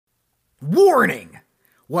Warning!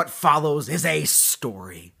 What follows is a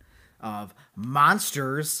story of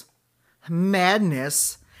monsters,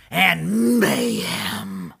 madness, and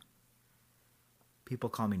mayhem. People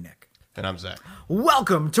call me Nick. And I'm Zach.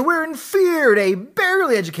 Welcome to We're in Feared, a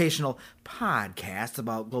barely educational podcast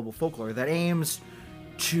about global folklore that aims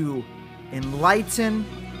to enlighten,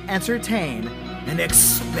 entertain, and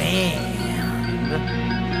expand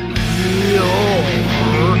your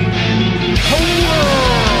world.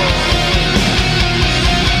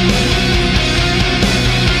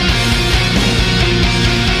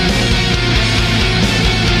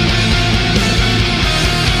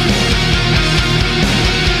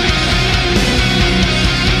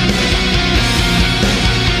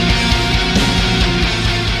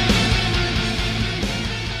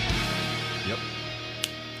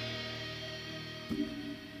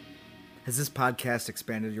 Has this podcast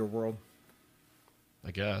expanded your world?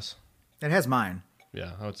 I guess. It has mine.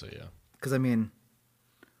 Yeah, I would say yeah. Because, I mean,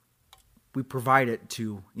 we provide it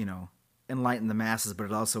to, enlighten the masses, but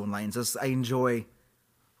it also enlightens us. I enjoy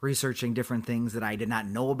researching different things that I did not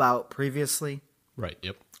know about previously. Right,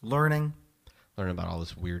 yep. Learning. Learning about all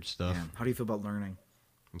this weird stuff. Yeah. How do you feel about learning?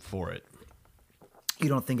 I'm for it. You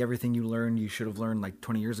don't think everything you learned you should have learned like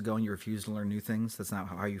 20 years ago and you refuse to learn new things? That's not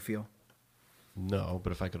how you feel? No,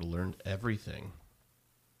 but if I could have learned everything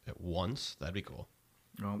at once, that'd be cool.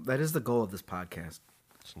 Well, that is the goal of this podcast.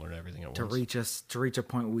 Just learn everything at to once. To reach a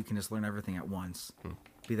point where we can just learn everything at once.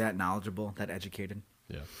 Be that knowledgeable, that educated.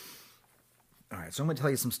 Yeah. All right, so I'm going to tell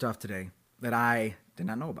you some stuff today that I did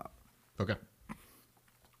not know about. Okay.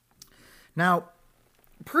 Now,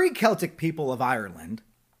 pre-Celtic people of Ireland.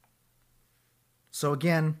 So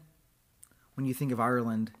again, when you think of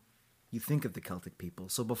Ireland, you think of the Celtic people.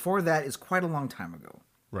 So before that is quite a long time ago.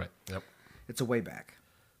 Right, yep. It's a way back.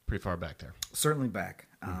 Pretty far back there. Certainly back.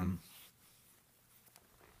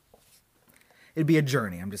 It'd be a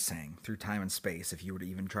journey, I'm just saying, through time and space if you were to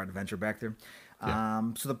even try to venture back there.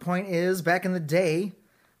 Yeah. So the point is, back in the day,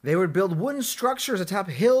 they would build wooden structures atop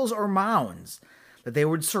hills or mounds that they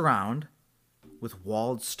would surround with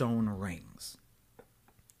walled stone rings.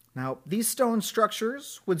 Now, these stone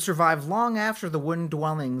structures would survive long after the wooden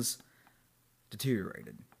dwellings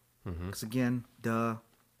deteriorated. Because again,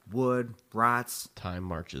 wood rots. Time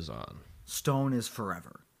marches on. Stone is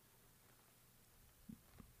forever.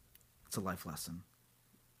 It's a life lesson.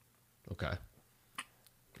 Okay.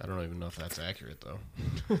 I don't even know if that's accurate, though.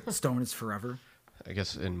 Stone is forever. I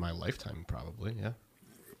guess in my lifetime, probably, yeah.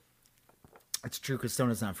 It's true, because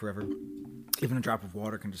stone is not forever. Even a drop of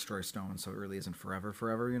water can destroy stone, so it really isn't forever,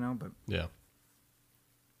 but... Yeah.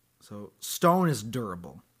 So, stone is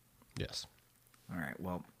durable. Yes. All right,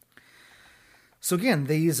 well... So again,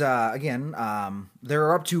 these, there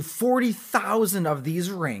are up to 40,000 of these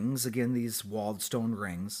rings, again, these walled stone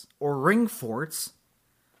rings, or ring forts,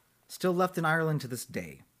 still left in Ireland to this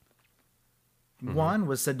day. One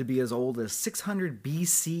was said to be as old as 600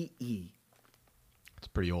 BCE. It's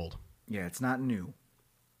pretty old. Yeah, it's not new.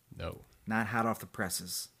 No. Not hot off the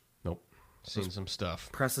presses. Nope. Seen some stuff.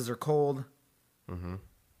 Presses are cold. And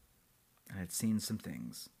it's seen some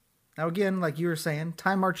things. Now again, like you were saying,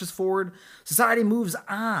 time marches forward, society moves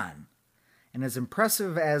on. And as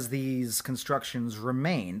impressive as these constructions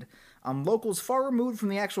remained, locals far removed from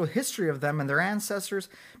the actual history of them and their ancestors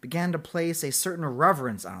began to place a certain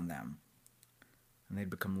reverence on them. And they'd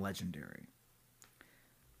become legendary.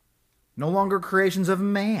 No longer creations of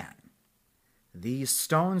man. These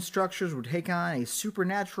stone structures would take on a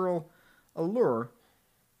supernatural allure,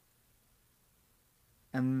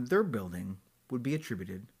 and their building would be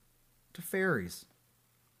attributed to fairies.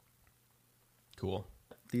 Cool.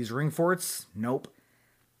 These ring forts? Nope.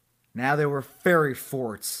 Now they were fairy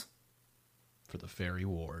forts. For the fairy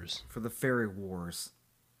wars. For the fairy wars.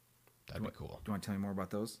 That'd be cool. Do you want to tell me more about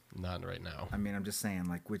those? Not right now. I mean, I'm just saying,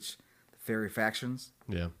 like, the fairy factions?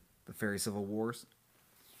 Yeah. The fairy civil wars?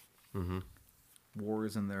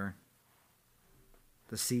 Wars and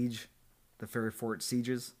the siege, the fairy fort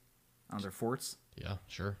sieges on their forts. Yeah,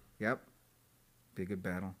 sure. Yep. Be a good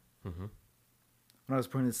battle. When I was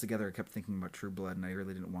putting this together, I kept thinking about True Blood, and I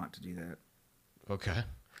really didn't want to do that. Okay.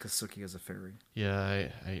 Because Sookie is a fairy. Yeah,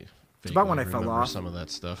 I It's about when I vaguely fell remember off. some of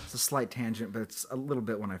that stuff. It's a slight tangent, but it's a little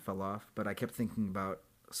bit when I fell off. But I kept thinking about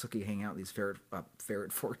Sookie hanging out in these ferret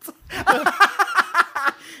forts.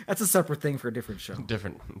 That's a separate thing for a different show.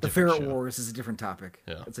 Different The Ferret show. Wars is a different topic.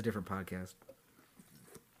 Yeah. It's a different podcast.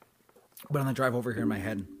 But on the drive over here in my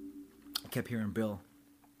head, I kept hearing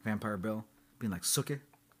Vampire Bill, being like, Sookie.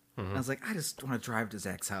 And I was like, I just want to drive to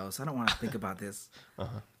Zach's house. I don't want to think about this.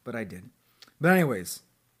 But I did. But anyways,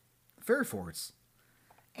 fairy forts.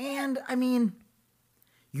 And, I mean,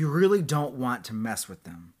 you really don't want to mess with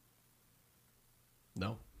them.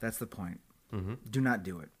 No. That's the point. Mm-hmm. Do not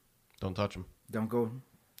do it. Don't touch them.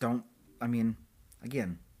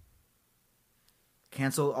 Again,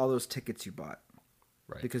 cancel all those tickets you bought.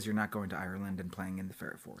 Right. Because you're not going to Ireland and playing in the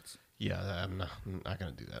fairy forts. Yeah, I'm not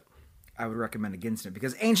going to do that. I would recommend against it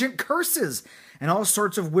because ancient curses and all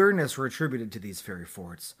sorts of weirdness were attributed to these fairy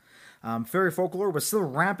forts. Fairy folklore was still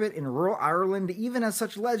rampant in rural Ireland, even as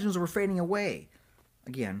such legends were fading away.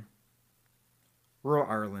 Again, rural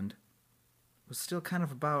Ireland was still kind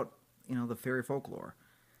of about, the fairy folklore.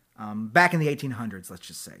 Back in the 1800s, let's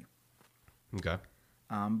just say. Okay.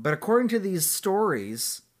 But according to these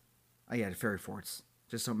stories, fairy forts.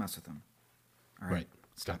 Just don't mess with them. All right.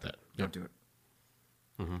 Stop that. Don't do it.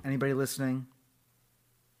 Mm-hmm. Anybody listening?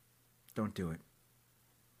 Don't do it.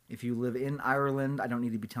 If you live in Ireland, I don't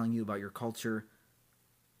need to be telling you about your culture,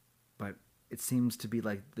 but it seems to be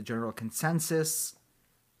like the general consensus.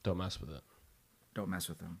 Don't mess with it. Don't mess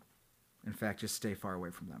with them. In fact, just stay far away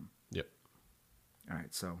from them. Yep. All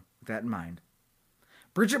right, so with that in mind.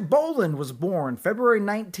 Bridget Boland was born February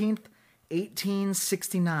 19th,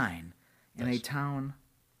 1869 in a town...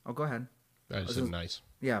 Oh, go ahead. I just said nice.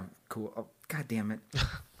 Yeah, cool. Oh, God damn it.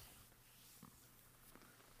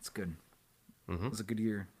 It's good. Mm-hmm. It was a good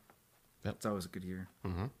year. Yep. It's always a good year.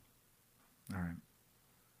 Mm-hmm. All right.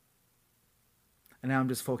 And now I'm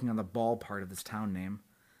just focusing on the ball part of this town name.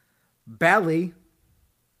 Bally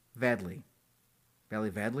Vadley. Bally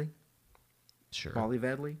Vadley? Sure. Bally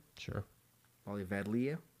Vadley? Sure. Bally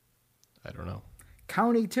Vadlia? I don't know.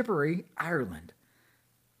 County Tipperary, Ireland.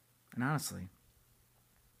 And honestly,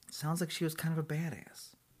 sounds like she was kind of a badass.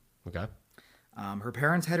 Okay. Her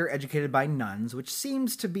parents had her educated by nuns, which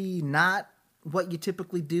seems to be not what you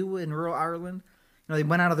typically do in rural Ireland. They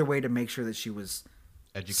went out of their way to make sure that she was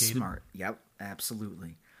educated. Smart. Yep,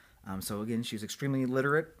 absolutely. So again, she was extremely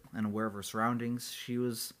literate and aware of her surroundings. She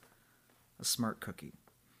was a smart cookie.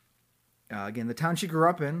 Again, the town she grew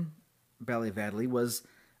up in, Ballyvadley, was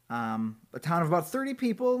a town of about 30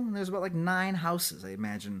 people, and there's about 9 houses. I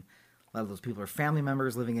imagine a lot of those people are family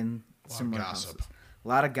members living in similar houses. A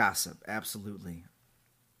lot of gossip, absolutely.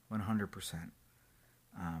 100%.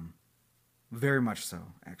 Very much so,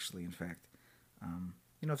 actually, in fact.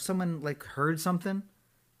 If someone heard something,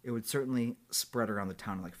 it would certainly spread around the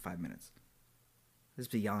town in 5 minutes. They'd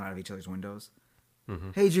just be yelling out of each other's windows.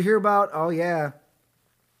 Mm-hmm. Hey, did you hear about? Oh, yeah.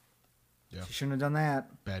 Yeah. She shouldn't have done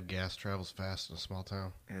that. Bad gas travels fast in a small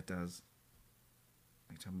town. Yeah, it does.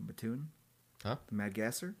 Are you talking about Batoon? Huh? The Mad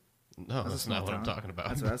Gasser? No, that's not what I'm talking about.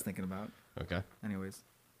 That's what I was thinking about. Okay. Anyways,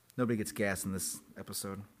 nobody gets gas in this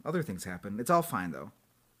episode. Other things happen. It's all fine, though.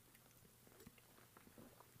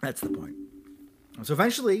 That's the point. So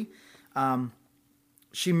eventually,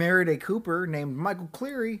 she married a cooper named Michael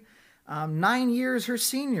Cleary, 9 years her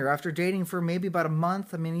senior, after dating for maybe about a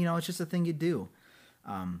month. I mean, it's just a thing you do.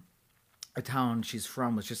 A town she's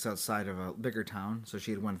from was just outside of a bigger town, so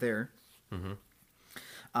she had went there.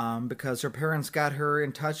 Mm-hmm. Because her parents got her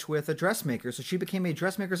in touch with a dressmaker, so she became a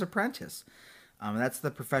dressmaker's apprentice. That's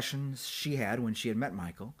the profession she had when she had met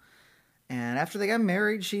Michael. And after they got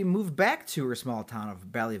married, she moved back to her small town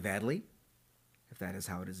of Ballyvadley, if that is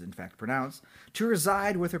how it is in fact pronounced, to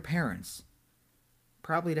reside with her parents.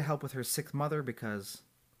 Probably to help with her sick mother because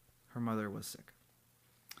her mother was sick.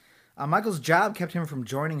 Michael's job kept him from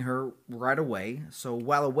joining her right away, so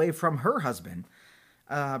while away from her husband,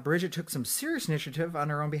 Bridget took some serious initiative on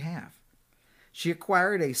her own behalf. She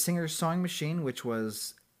acquired a Singer's sewing machine, which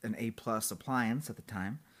was an A-plus appliance at the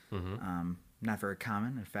time. Mm-hmm. Not very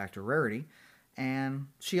common, in fact, a rarity. And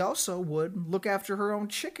she also would look after her own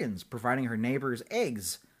chickens, providing her neighbors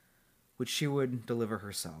eggs, which she would deliver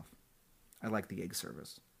herself. I like the egg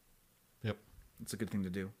service. Yep. It's a good thing to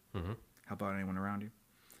do. Mm-hmm. Help out anyone around you.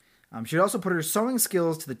 She'd also put her sewing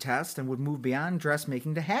skills to the test and would move beyond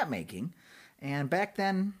dressmaking to hat making. And back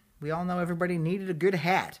then, we all know everybody needed a good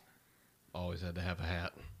hat. Always had to have a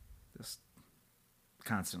hat. Just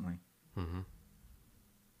constantly. Mm-hmm.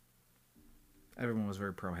 Everyone was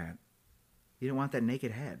very pro hat. You didn't want that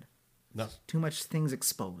naked head. No. Too much things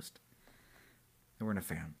exposed. They weren't a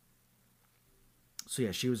fan. So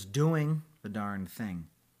yeah, she was doing the darn thing.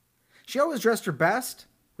 She always dressed her best,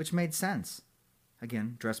 which made sense.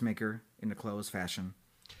 Again, dressmaker into clothes, fashion.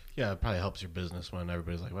 Yeah, it probably helps your business when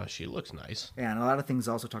everybody's like, well, she looks nice. Yeah, and a lot of things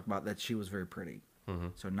also talk about that she was very pretty. Mm-hmm.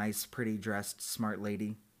 So nice, pretty, dressed, smart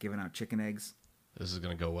lady, giving out chicken eggs. This is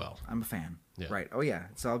going to go well. I'm a fan. Yeah. Right. Oh, yeah.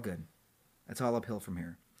 It's all good. It's all uphill from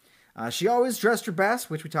here. She always dressed her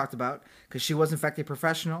best, which we talked about, because she was, in fact, a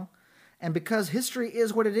professional. And because history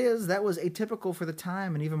is what it is, that was atypical for the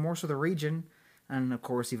time, and even more so the region, and, of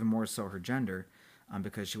course, even more so her gender.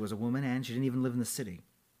 because she was a woman and she didn't even live in the city.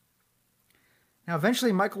 Now,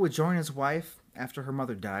 eventually, Michael would join his wife after her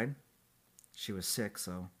mother died. She was sick,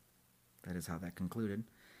 so that is how that concluded.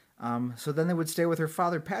 So then they would stay with her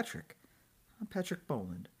father, Patrick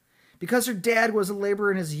Boland. Because her dad was a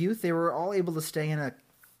laborer in his youth, they were all able to stay in a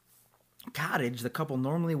cottage the couple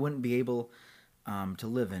normally wouldn't be able to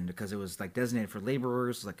live in, because it was like designated for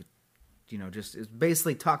laborers, like, just it's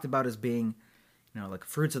basically talked about as being, like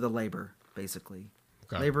fruits of the labor, basically.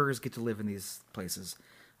 Okay. Laborers get to live in these places.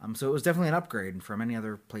 So it was definitely an upgrade from any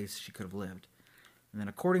other place she could have lived. And then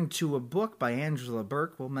according to a book by Angela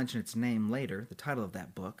Burke, we'll mention its name later, the title of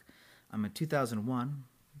that book, in 2001,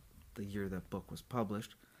 the year that book was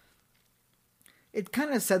published, it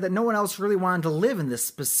kind of said that no one else really wanted to live in this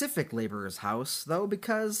specific laborer's house, though,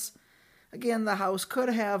 because, again, the house could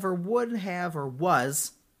have or would have or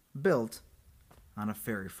was built on a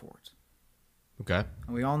ferry fort. Okay.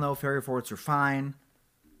 And we all know ferry forts are fine.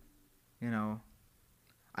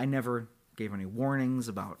 I never gave any warnings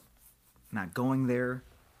about not going there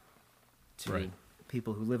to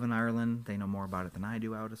people who live in Ireland. They know more about it than I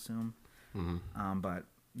do, I would assume. Mm-hmm. But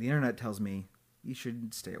the internet tells me you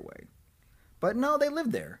should stay away. But no, they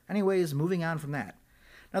lived there. Anyways, moving on from that.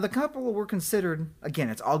 Now, the couple were considered, again,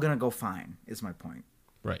 it's all going to go fine, is my point.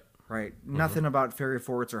 Right. Mm-hmm. Nothing about fairy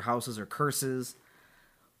forts or houses or curses,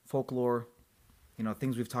 folklore,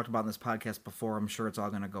 things we've talked about in this podcast before. I'm sure it's all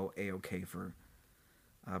going to go A-okay for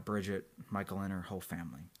Bridget, Michael, and her whole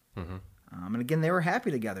family. Mm-hmm. And again, they were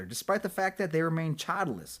happy together, despite the fact that they remained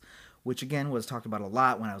childless, which, again, was talked about a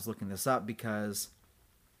lot when I was looking this up, because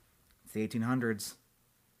it's the 1800s.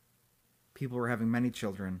 People were having many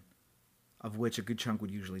children, of which a good chunk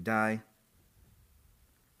would usually die.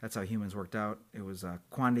 That's how humans worked out. It was a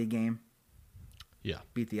quantity game. Yeah.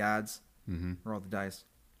 Beat the odds. Mm-hmm. Roll the dice.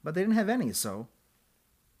 But they didn't have any, so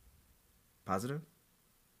positive?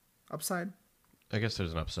 Upside? I guess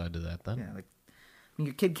there's an upside to that, then. Yeah,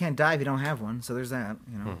 your kid can't die if you don't have one, so there's that,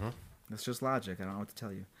 Mm-hmm. That's just logic. I don't know what to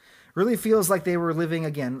tell you. Really feels like they were living,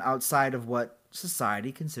 again, outside of what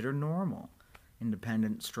society considered normal.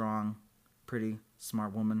 Independent, strong, pretty,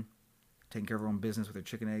 smart woman, taking care of her own business with her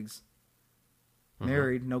chicken eggs.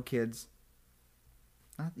 Married, no kids.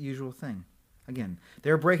 Not the usual thing. Again,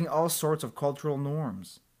 they were breaking all sorts of cultural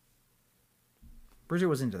norms. Bridget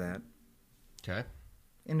was into that. Okay.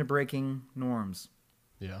 Into breaking norms.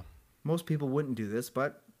 Yeah. Most people wouldn't do this,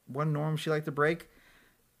 but one norm she liked to break,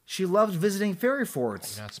 she loved visiting fairy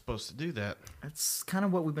forts. You're not supposed to do that. That's kind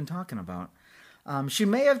of what we've been talking about. She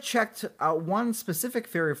may have checked out one specific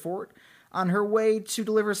fairy fort on her way to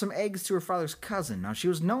deliver some eggs to her father's cousin. Now, she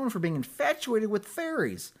was known for being infatuated with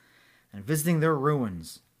fairies and visiting their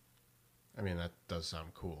ruins. I mean, that does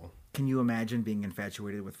sound cool. Can you imagine being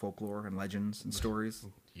infatuated with folklore and legends and stories?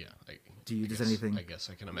 Yeah. Does anything? I guess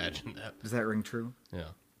I can imagine that. Does that ring true? Yeah.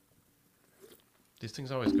 These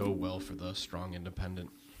things always go well for the strong, independent,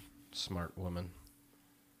 smart woman.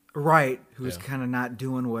 Right, who's kind of not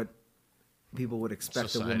doing what people would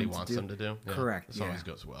expect society a woman wants to do. them to do. Yeah, Correct. This always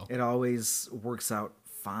goes well. It always works out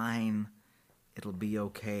fine. It'll be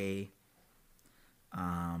okay.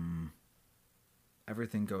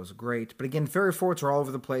 Everything goes great. But again, fairy forts are all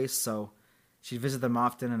over the place, so she'd visit them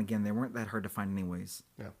often. And again, they weren't that hard to find anyways.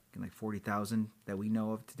 Yeah. Like 40,000 that we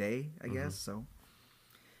know of today, I guess. So, all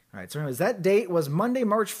right. So anyways, that date was Monday,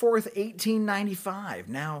 March 4th, 1895.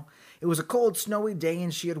 Now, it was a cold, snowy day,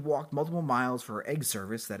 and she had walked multiple miles for her egg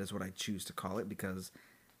service. That is what I choose to call it, because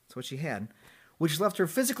that's what she had, which left her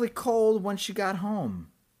physically cold when she got home.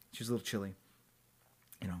 She was a little chilly,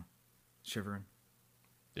 shivering.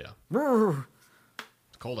 Yeah. Brr.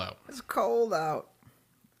 It's cold out. It's cold out.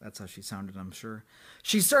 That's how she sounded, I'm sure.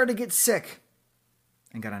 She started to get sick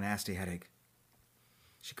and got a nasty headache.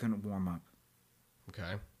 She couldn't warm up.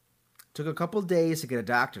 Okay. Took a couple days to get a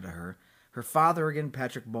doctor to her. Her father, again,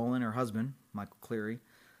 Patrick Boland, her husband, Michael Cleary,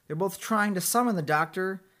 they're both trying to summon the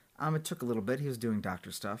doctor. It took a little bit. He was doing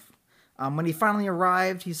doctor stuff. When he finally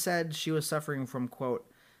arrived, he said she was suffering from, quote,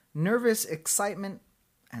 nervous excitement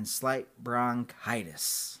and slight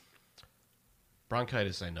bronchitis.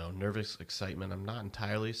 Bronchitis, I know. Nervous excitement, I'm not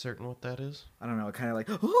entirely certain what that is. I don't know. It kind of like,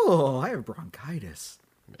 oh, I have bronchitis.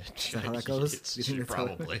 Is that how that goes?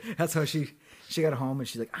 Probably. That's how she got home and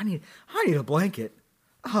she's like, I need a blanket.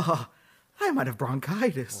 I might have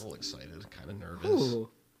bronchitis. A little excited, kind of nervous. Ooh.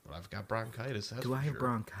 But I've got bronchitis. Do I have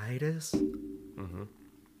bronchitis? Mm-hmm.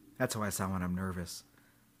 That's how I sound when I'm nervous.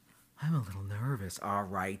 I'm a little nervous. All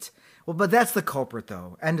right. Well, but that's the culprit,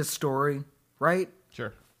 though. End of story, right?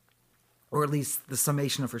 Sure. Or at least the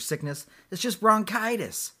summation of her sickness. It's just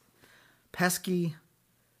bronchitis. Pesky,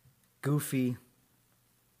 goofy,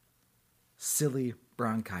 silly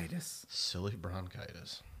bronchitis. Silly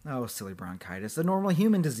bronchitis. Oh, silly bronchitis, a normal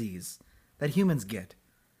human disease that humans get.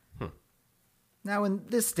 Now, in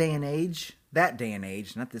this day and age, that day and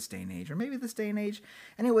age, not this day and age, or maybe this day and age,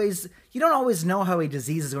 anyways, you don't always know how a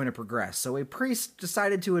disease is going to progress. So a priest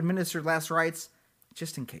decided to administer last rites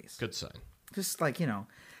just in case. Good sign. Just like,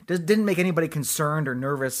 didn't make anybody concerned or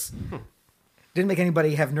nervous. Didn't make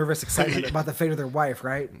anybody have nervous excitement about the fate of their wife,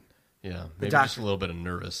 right? Yeah, maybe just a little bit of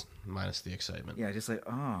nervous, minus the excitement. Yeah, just like,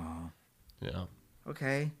 oh. Yeah.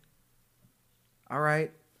 Okay. All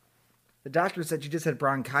right. The doctor said she just had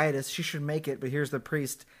bronchitis. She should make it, but here's the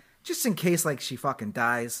priest. Just in case, like, she fucking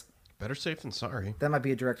dies. Better safe than sorry. That might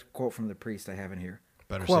be a direct quote from the priest I have in here.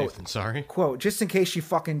 Better quote, safe than sorry. Quote, just in case she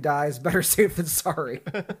fucking dies, better safe than sorry.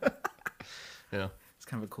 Yeah. It's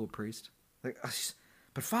kind of a cool priest. Like,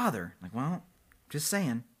 but father, like, well, just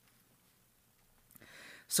saying.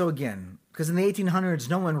 So again, because in the 1800s,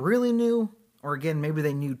 no one really knew, or again, maybe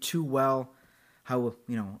they knew too well how,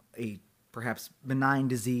 a perhaps benign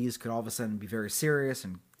disease could all of a sudden be very serious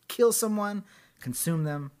and kill someone, consume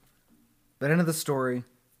them. But end of the story,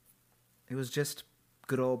 it was just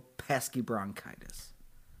good old pesky bronchitis.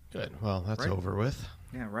 Good. Well, that's Right? over with.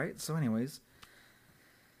 Yeah, right? So anyways,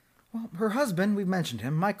 well, her husband, we've mentioned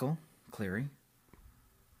him, Michael Cleary,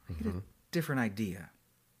 he had a different idea.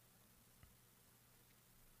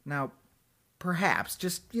 Now, perhaps,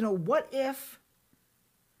 just, what if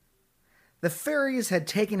the fairies had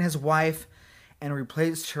taken his wife and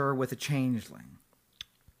replaced her with a changeling?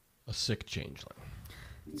 A sick changeling.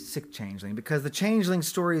 Sick changeling. Because the changeling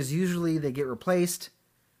story is usually they get replaced.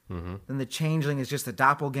 Then the changeling is just a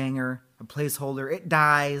doppelganger, a placeholder. It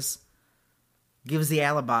dies, gives the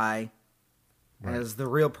alibi, as the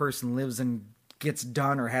real person lives and gets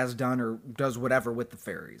done or has done or does whatever with the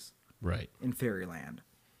fairies. Right. In fairyland.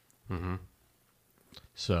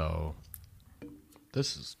 So,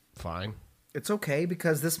 this is fine. It's okay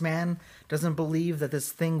because this man doesn't believe that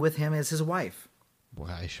this thing with him is his wife.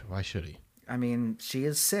 Why should he? I mean, she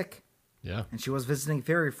is sick, Yeah. and she was visiting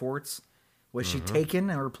fairy forts. Was she taken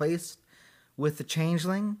and replaced with the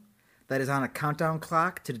changeling that is on a countdown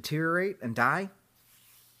clock to deteriorate and die?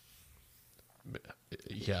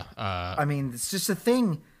 Yeah. I mean, it's just a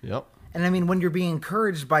thing. Yep. And I mean, when you're being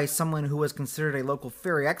encouraged by someone who was considered a local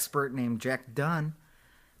fairy expert named Jack Dunn,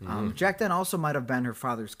 Jack Dunn also might have been her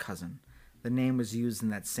father's cousin. The name was used in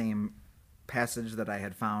that same passage that I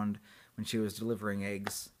had found when she was delivering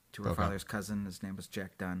eggs to her father's cousin. His name was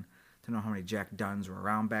Jack Dunn. Don't know how many Jack Dunns were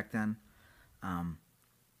around back then.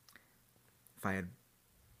 If I had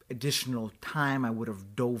additional time, I would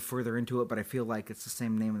have dove further into it, but I feel like it's the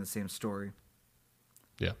same name and the same story.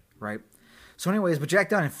 Yeah. Right? So anyways, but Jack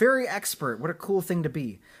Dunn, a fairy expert, what a cool thing to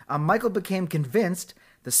be. Michael became convinced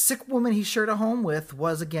the sick woman he shared a home with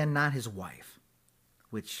was, again, not his wife.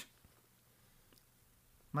 Which,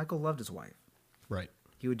 Michael loved his wife. Right.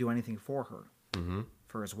 He would do anything for her,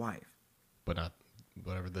 for his wife. But not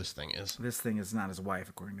whatever this thing is. This thing is not his wife,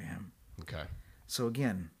 according to him. Okay. So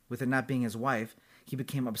again, with it not being his wife, he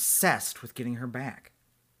became obsessed with getting her back.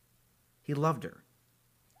 He loved her.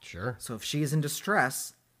 Sure. So if she is in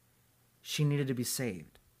distress, she needed to be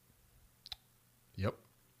saved. Yep.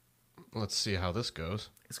 Let's see how this goes.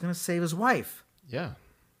 It's going to save his wife. Yeah.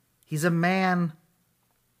 He's a man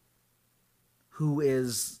who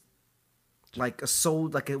is like a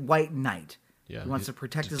white knight. Yeah, He wants he's to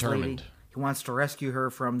protect his determined. lady. He wants to rescue her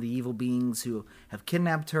from the evil beings who have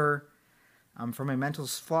kidnapped her. From a mental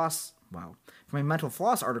floss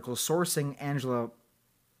article sourcing Angela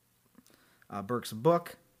Burke's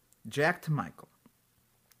book, Jack to Michael.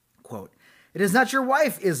 Quote, "It is not your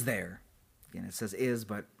wife, is there?" Again, it says is,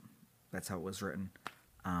 but that's how it was written.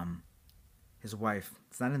 His wife,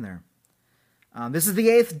 it's not in there. This is the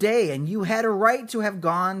 8th day, and you had a right to have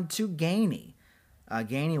gone to Gainey.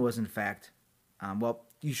 Gainey was, in fact,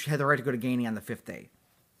 you had the right to go to Gainey on the 5th day.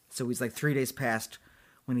 So he's like 3 days past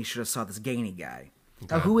when he should have saw this Gainey guy.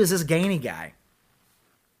 Okay. Now, who is this Gainey guy?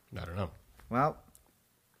 I don't know. Well,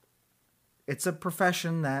 it's a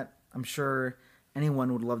profession that I'm sure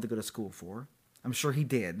anyone would love to go to school for. I'm sure he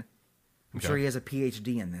did. I'm Okay. sure he has a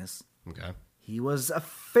PhD in this. Okay. He was a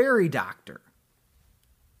fairy doctor,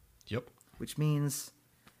 Yep. which means...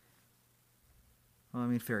 Well, I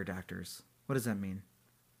mean, fairy doctors. What does that mean?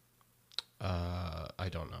 I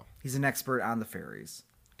don't know. He's an expert on the fairies.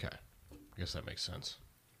 Okay. I guess that makes sense.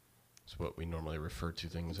 It's what we normally refer to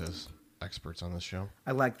things as experts on this show.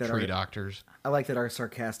 I like that. Tree doctors. I like that our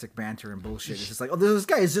sarcastic banter and bullshit is just like, oh, this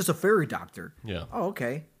guy is just a fairy doctor. Yeah. Oh,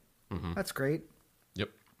 okay. That's great. Yep.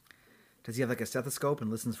 Does he have like a stethoscope and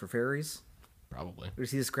listens for fairies? Probably. Or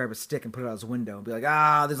does he just grab a stick and put it out his window and be like,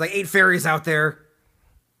 there's like 8 fairies out there.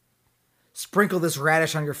 Sprinkle this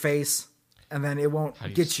radish on your face, and then it won't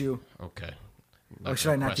get you. Okay.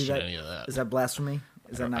 Should I not do that? Any of that? Is that blasphemy?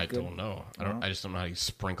 Is that not good? I don't know. I just don't know how you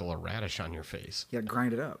sprinkle a radish on your face. You gotta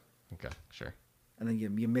grind it up. Okay, sure. And then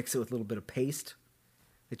you mix it with a little bit of paste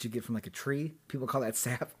that you get from like a tree. People call that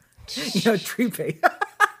sap. Tree paste.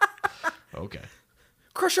 Okay.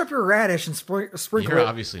 Crush up your radish and sprinkle You're it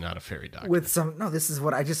obviously not a fairy doctor. with some. No, this is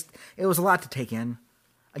what it was a lot to take in.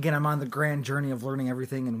 Again, I'm on the grand journey of learning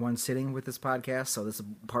everything in one sitting with this podcast, so this is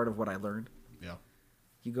part of what I learned. Yeah.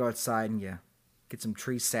 You go outside and you get some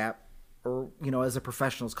tree sap, or, as the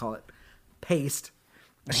professionals call it, paste,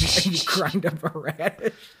 and you grind up a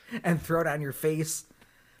radish and throw it on your face.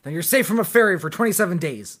 Then you're safe from a fairy for 27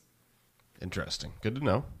 days. Interesting. Good to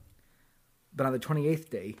know. But on the 28th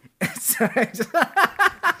day,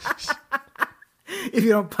 if you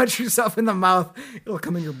don't punch yourself in the mouth, it'll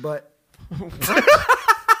come in your butt.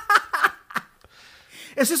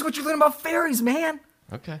 It's just what you learn about fairies, man.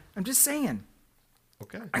 Okay. I'm just saying.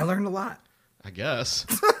 Okay. I learned a lot. I guess.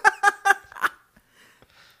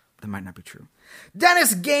 That might not be true.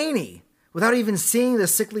 Dennis Gainey, without even seeing the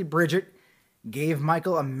sickly Bridget, gave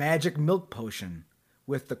Michael a magic milk potion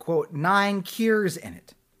with the, quote, 9 cures in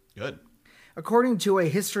it. Good. According to a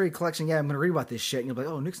history collection, I'm going to read about this shit, and you'll be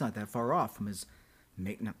like, oh, Nick's not that far off from his...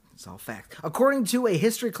 No, it's all fact. According to a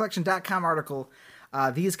historycollection.com article,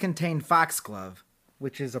 these contain foxglove,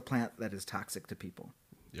 which is a plant that is toxic to people.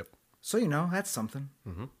 Yep. So, that's something.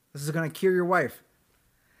 Mm-hmm. This is going to cure your wife.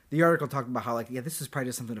 The article talked about how, this is probably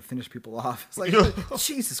just something to finish people off. It's like,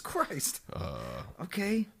 Jesus Christ.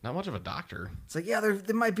 Okay. Not much of a doctor. It's like, there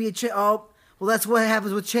might be a well, that's what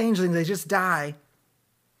happens with changelings. They just die.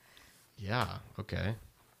 Yeah, okay.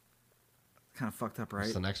 Kind of fucked up, right?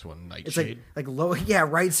 What's the next one? It's Nightshade? like low, yeah,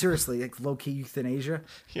 right, seriously. Like low-key euthanasia.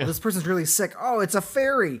 Yeah. Well, this person's really sick. Oh, it's a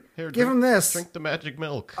fairy. Here, Give him this. Drink the magic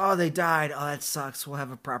milk. Oh, they died. Oh, that sucks. We'll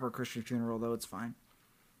have a proper Christian funeral, though. It's fine.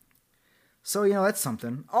 So, that's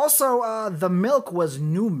something. Also, the milk was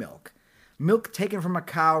new milk. Milk taken from a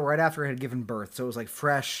cow right after it had given birth. So it was like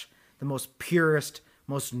fresh, the most purest,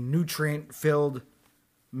 most nutrient-filled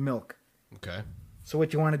milk. Okay. So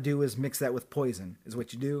what you want to do is mix that with poison, is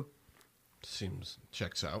what you do.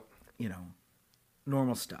 Checks out.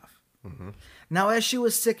 Normal stuff. Mm-hmm. Now, as she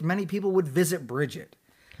was sick, many people would visit Bridget.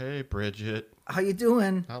 Hey, Bridget. How you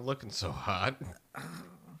doing? Not looking so hot.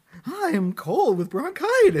 I am cold with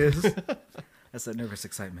bronchitis. That's that nervous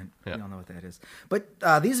excitement. Yeah. You all know what that is. But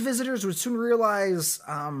these visitors would soon realize...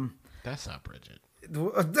 That's not Bridget.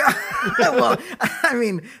 Well, I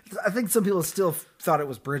mean, I think some people still thought it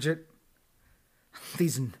was Bridget.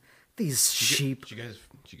 These sheep. Did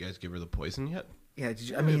you guys give her the poison yet? Yeah,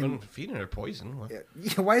 I've been feeding her poison.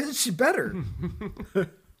 Yeah, why isn't she better?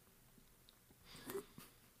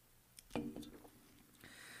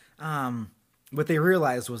 What they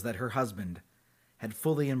realized was that her husband had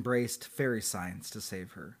fully embraced fairy science to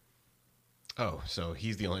save her. Oh, so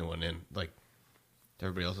he's the only one in. Like,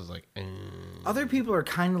 everybody else is like... Other people are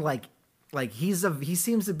kind of like he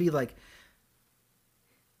seems to be like...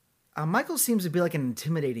 Michael seems to be like an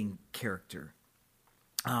intimidating character.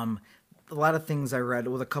 A lot of things I read,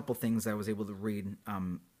 a couple things I was able to read,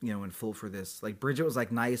 in full for this. Like, Bridget was,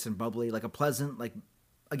 nice and bubbly, like a pleasant, a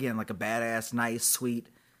badass, nice, sweet,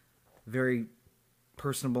 very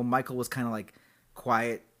personable. Michael was kind of,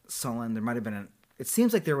 quiet, sullen. There might have been it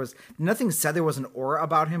seems like there was, nothing said there was an aura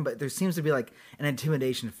about him, but there seems to be, an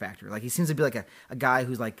intimidation factor. He seems to be, a guy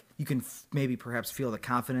who's, you can maybe perhaps feel the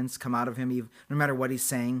confidence come out of him, even, no matter what he's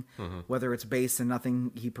saying, whether it's based in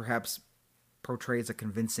nothing, he perhaps portrays a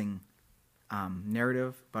convincing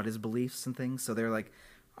narrative about his beliefs and things. So they're like,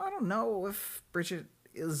 I don't know if Bridget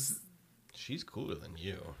is... She's cooler than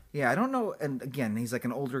you. Yeah, I don't know. And again, he's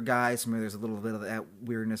an older guy, so maybe there's a little bit of that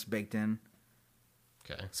weirdness baked in.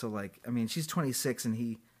 Okay. So she's 26 and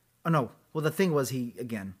he... Oh, no. Well, the thing was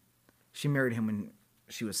she married him when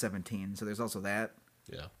she was 17. So there's also that.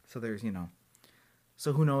 Yeah. So there's,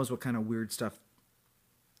 So who knows what kind of weird stuff...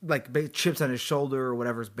 chips on his shoulder or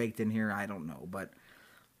whatever's baked in here. I don't know. But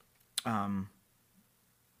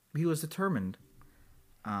he was determined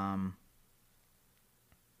to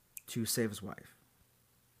save his wife.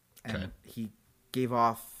 And okay. He gave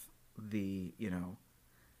off the,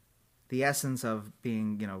 the essence of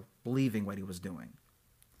being, believing what he was doing.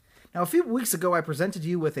 Now, a few weeks ago, I presented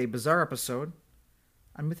you with a bizarre episode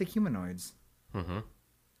on mythic humanoids. Mm-hmm.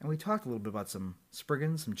 And we talked a little bit about some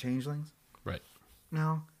Spriggans, some changelings. Right.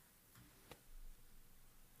 Now,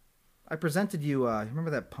 I presented you,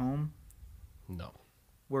 remember that poem? No.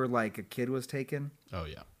 Where, a kid was taken? Oh,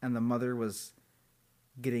 yeah. And the mother was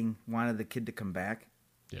wanted the kid to come back.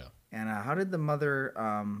 Yeah. And how did the mother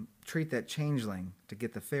treat that changeling to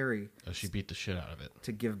get the fairy? Oh, she beat the shit out of it.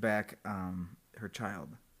 To give back her child.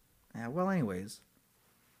 Yeah, well, anyways.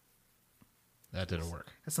 That didn't work.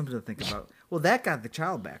 That's something to think about. Well, that got the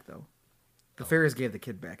child back, though. The fairies gave the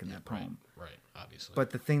kid back in that poem. Right, obviously.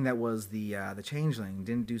 But the thing that was the changeling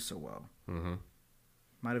didn't do so well. Mm-hmm.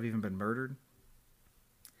 Might have even been murdered.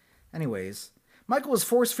 Anyways, Michael was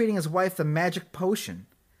force-feeding his wife the magic potion.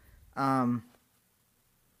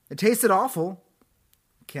 It tasted awful.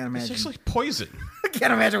 Can't imagine. It's just like poison. I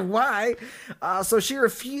can't imagine why. So she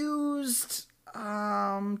refused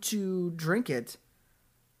to drink it.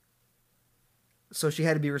 So she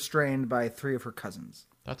had to be restrained by 3 of her cousins.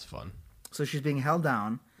 That's fun. So she's being held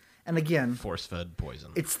down. And again, force-fed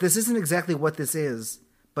poison. This isn't exactly what this is,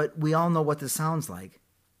 but we all know what this sounds like.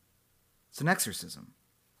 It's an exorcism.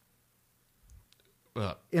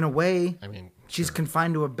 In a way, I mean, she's sure.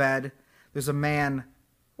 confined to a bed. There's a man.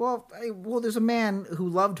 There's a man who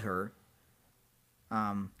loved her.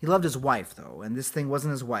 He loved his wife, though, and this thing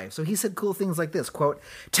wasn't his wife. So he said cool things like this, quote,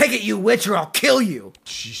 "Take it, you witch, or I'll kill you."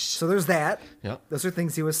 Jeez. So there's that. Yep. Those are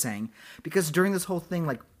things he was saying. Because during this whole thing,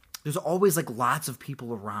 like, there's always, like, lots of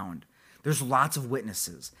people around. There's lots of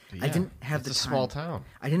witnesses. Yeah, I didn't have the time. It's a small town.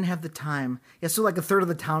 I didn't have the time. Yeah, so, like, a third of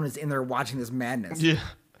the town is in there watching this madness. Yeah.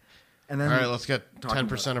 And then all right, let's get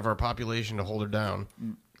 10% of our population to hold her down.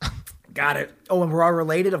 Got it. Oh, and we're all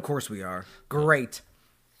related? Of course we are. Great.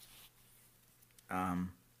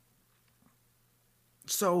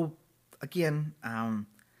 So, again,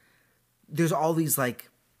 there's all these, like,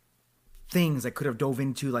 things I could have dove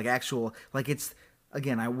into, like, actual, like, it's,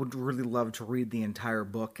 again, I would really love to read the entire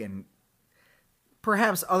book, and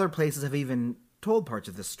perhaps other places have even told parts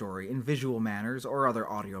of this story in visual manners or other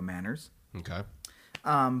audio manners. Okay.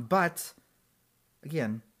 But,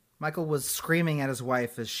 again, Michael was screaming at his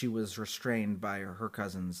wife as she was restrained by her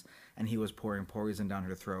cousins, and he was pouring poison down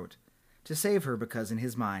her throat to save her because, in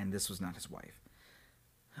his mind, this was not his wife.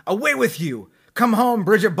 "Away with you! Come home,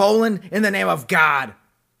 Bridget Boland, in the name of God!"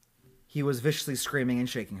 He was viciously screaming and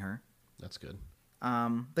shaking her. That's good.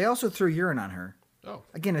 They also threw urine on her. Oh.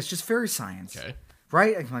 Again, it's just fairy science. Okay.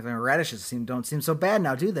 Right? Like, radishes don't seem so bad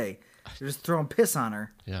now, do they? They're just throwing piss on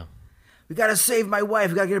her. Yeah. "We gotta save my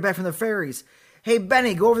wife. We gotta get her back from the fairies. Hey,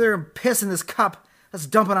 Benny, go over there and piss in this cup. Let's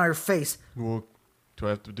dump it on her face." Well, do I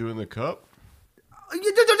have to do it in the cup?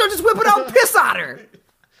 You don't just whip it out and piss on her.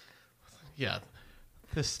 Yeah.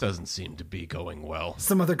 This doesn't seem to be going well.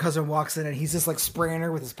 Some other cousin walks in and he's just like spraying her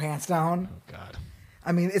with his pants down. Oh, God.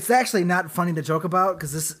 I mean, it's actually not funny to joke about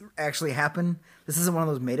because this actually happened. This isn't one of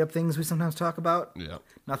those made-up things we sometimes talk about. Yeah.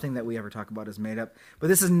 Nothing that we ever talk about is made up. But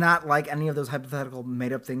this is not like any of those hypothetical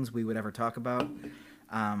made-up things we would ever talk about.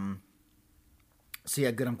 So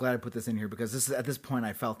yeah, good. I'm glad I put this in here because this is, at this point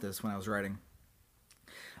I felt this when I was writing.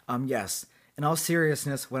 Yes. In all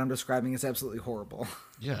seriousness, what I'm describing is absolutely horrible.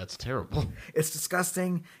 Yeah, it's terrible. It's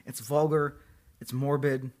disgusting. It's vulgar. It's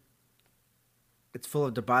morbid. It's full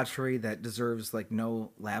of debauchery that deserves, like,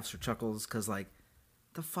 no laughs or chuckles because, like,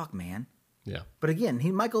 the fuck, man? Yeah. But again,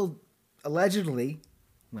 Michael allegedly,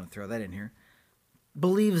 I'm going to throw that in here,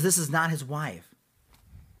 believes this is not his wife.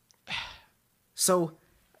 So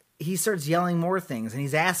he starts yelling more things and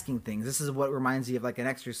he's asking things. This is what reminds you of, like, an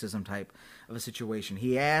exorcism type of a situation.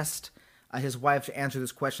 He asked his wife to answer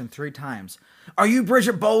this question 3 times. "Are you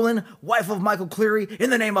Bridget Boland, wife of Michael Cleary, in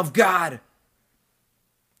the name of God?"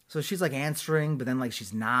 So she's, like, answering, but then, like,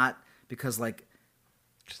 she's not because, like...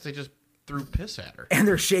 They just threw piss at her. And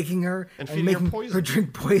they're shaking her and making her poison. her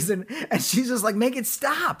drink poison. And she's just like, make it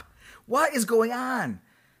stop. What is going on?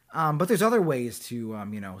 But there's other ways to,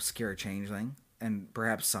 scare a changeling and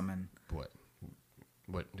perhaps summon.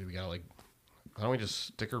 What do we got? Like, why don't we just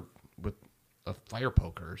stick her with a fire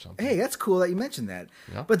poker or something? Hey, that's cool that you mentioned that.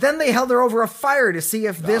 Yeah. But then they held her over a fire to see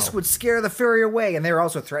if this would scare the fairy away. And they were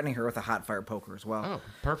also threatening her with a hot fire poker as well. Oh,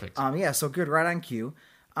 perfect. Yeah, so good. Right on cue.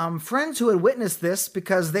 Friends who had witnessed this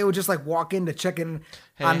because they would just like walk in to check in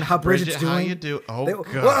on how Bridget's doing. How you do? Oh,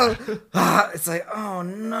 God. It's like, oh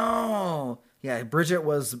no. Yeah, Bridget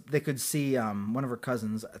they could see one of her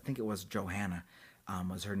cousins, I think it was Johanna,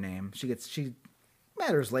 was her name. She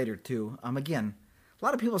matters later too. Again, a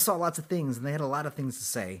lot of people saw lots of things and they had a lot of things to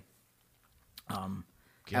say.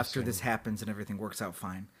 After this happens and everything works out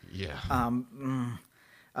fine. Yeah.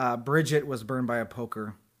 Bridget was burned by a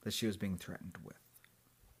poker that she was being threatened with.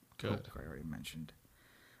 Good. I already mentioned.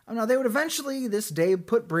 Now, they would eventually, this day,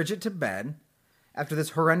 put Bridget to bed after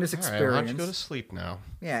this horrendous experience. All right, why don't you go to sleep now?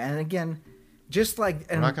 Yeah, and again, just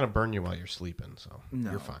like... I'm not going to burn you while you're sleeping, so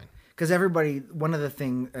you're fine. because everybody, one of the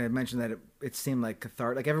things I mentioned that it seemed like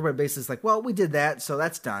cathartic. Like everybody basically is like, well, we did that, so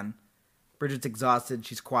that's done. Bridget's exhausted.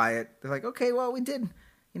 She's quiet. They're like, okay, well, we did.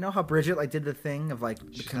 You know how Bridget like did the thing of like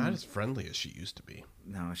She's not as friendly as she used to be.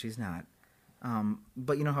 No, she's not.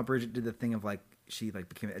 But you know how Bridget did the thing of like she like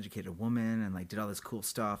became an educated woman and like did all this cool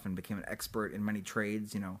stuff and became an expert in many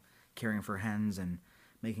trades. You know, caring for hens and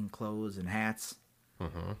making clothes and hats.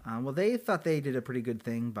 Mm-hmm. Well, they thought they did a pretty good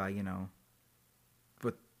thing by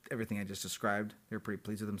with everything I just described. They were pretty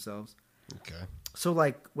pleased with themselves. Okay. So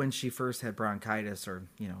like when she first had bronchitis, or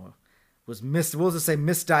was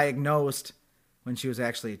misdiagnosed when she was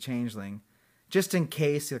actually a changeling, just in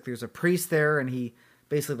case like there's a priest there and he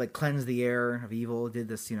basically like cleansed the air of evil, did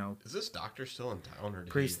this, Is this doctor still in town, or did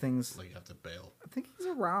priest he things like have to bail? I think he's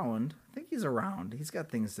around. He's got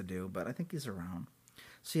things to do, but I think he's around.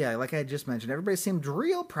 So yeah, like I just mentioned, everybody seemed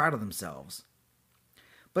real proud of themselves.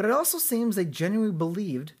 But it also seems they genuinely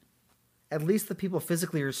believed, at least the people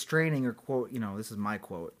physically restraining or quote, this is my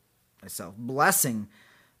quote myself, blessing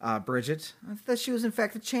Bridget, that she was in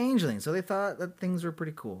fact a changeling. So they thought that things were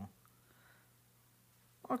pretty cool.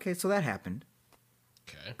 Okay, so that happened.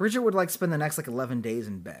 Okay. Bridget would like spend the next like 11 days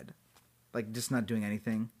in bed, like just not doing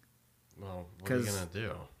anything. Well, what are you gonna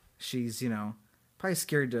do? She's probably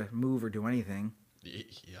scared to move or do anything.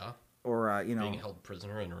 Yeah. Or being held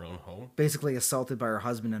prisoner in her own home. Basically assaulted by her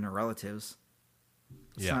husband and her relatives.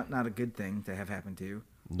 It's Yeah. not a good thing to have happen to you.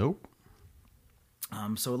 Nope.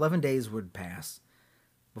 So 11 days would pass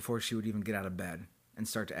before she would even get out of bed and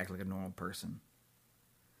start to act like a normal person.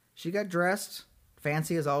 She got dressed,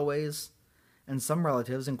 fancy as always, and some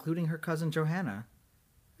relatives, including her cousin Johanna,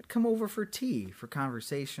 had come over for tea, for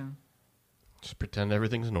conversation. Just pretend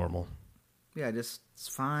everything's normal. Yeah, it's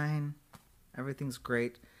fine. Everything's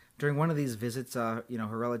great. During one of these visits, her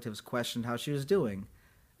relatives questioned how she was doing.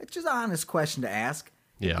 It's just an honest question to ask.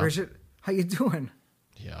 Yeah. Bridget, how you doing?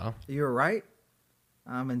 Yeah. Are you all right?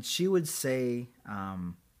 And she would say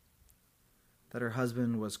that her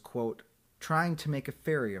husband was, quote, trying to make a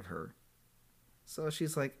fairy of her. So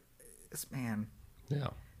she's like, this man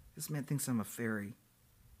thinks I'm a fairy.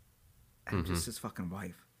 I'm just his fucking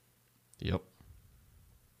wife. Yep.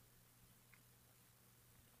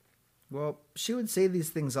 Well, she would say these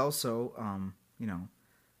things also,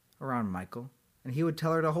 around Michael. And he would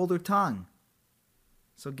tell her to hold her tongue.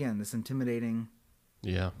 So again, this intimidating,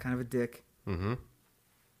 kind of a dick. Mm-hmm.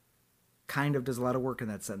 Kind of does a lot of work in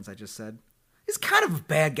that sentence I just said. He's kind of a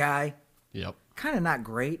bad guy. Yep. Kind of not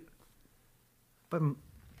great. But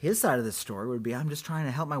his side of the story would be, I'm just trying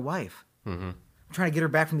to help my wife. Mm-hmm. I'm trying to get her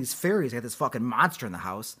back from these fairies. I got this fucking monster in the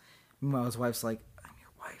house. Meanwhile, his wife's like, I'm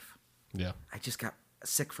your wife. Yeah. I just got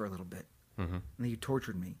sick for a little bit. Mm-hmm. And then you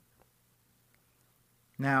tortured me.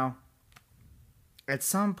 Now, at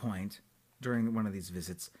some point during one of these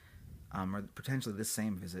visits, or potentially this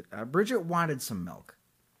same visit, Bridget wanted some milk.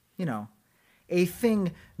 A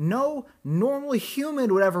thing no normal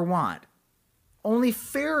human would ever want. Only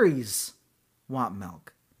fairies want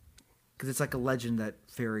milk. Because it's like a legend that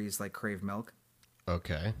fairies like crave milk.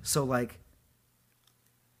 Okay. So like,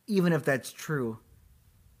 even if that's true,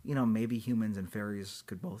 maybe humans and fairies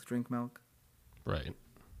could both drink milk. Right.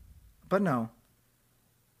 But no.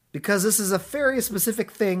 Because this is a fairy-specific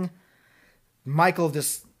thing, Michael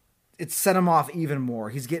it set him off even more.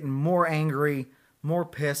 He's getting more angry, more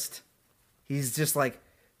pissed. He's just like,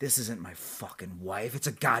 this isn't my fucking wife. It's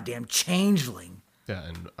a goddamn changeling. Yeah,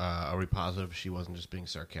 and are we positive she wasn't just being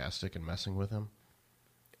sarcastic and messing with him?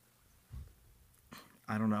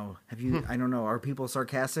 I don't know. I don't know. Are people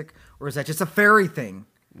sarcastic? Or is that just a fairy thing?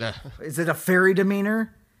 Yeah. Is it a fairy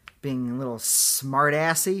demeanor? Being a little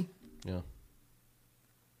smart-assy? Yeah.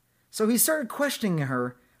 So he started questioning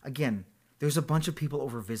her. Again, there's a bunch of people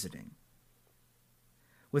over visiting.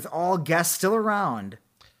 With all guests still around,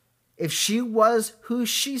 if she was who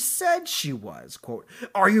she said she was, quote,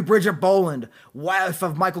 are you Bridget Boland, wife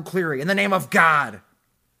of Michael Cleary, in the name of God?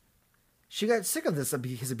 She got sick of his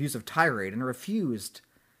abusive tirade and refused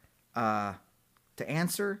to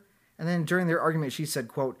answer. And then during their argument, she said,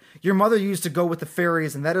 quote, your mother used to go with the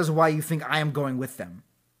fairies, and that is why you think I am going with them.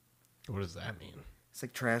 What does that mean? It's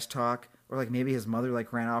like trash talk. Or like maybe his mother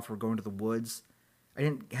like ran off or going to the woods. I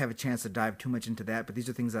didn't have a chance to dive too much into that, but these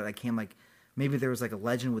are things that I came like, maybe there was like a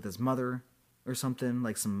legend with his mother or something,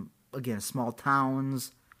 like some, again, small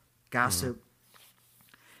towns, gossip.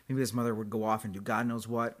 Maybe his mother would go off and do God knows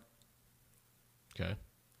what. Okay.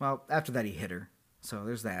 Well, after that he hit her. So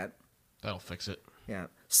there's that. That'll fix it. Yeah.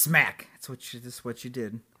 Smack. That's what you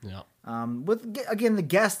did. Yeah. With, again, the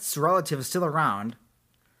guests' relatives still around.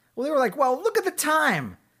 Well, they were like, well, look at the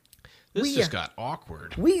time. This just got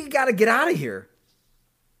awkward. We got to get out of here.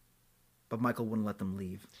 but Michael wouldn't let them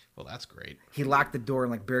leave. Well, that's great. He locked the door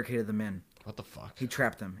and like barricaded them in. What the fuck? He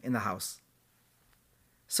trapped them in the house.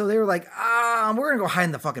 So they were like, we're going to go hide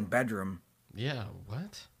in the fucking bedroom. Yeah,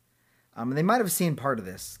 what? And they might have seen part of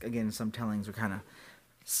this. Again, some tellings are kind of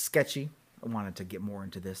sketchy. I wanted to get more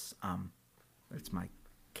into this. That's my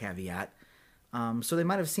caveat. So they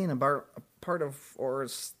might have seen a part of, or a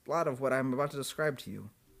lot of what I'm about to describe to you.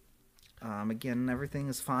 Again, everything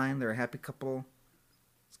is fine. They're a happy couple.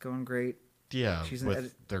 It's going great. Yeah,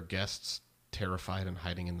 with their guests terrified and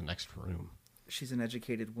hiding in the next room. She's an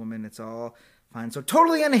educated woman. It's all fine. So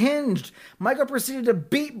totally unhinged, Michael proceeded to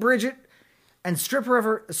beat Bridget and strip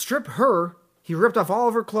her. He ripped off all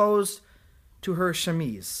of her clothes to her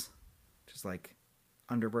chemise, which is like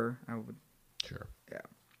underwear. I would. Sure.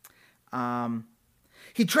 Yeah.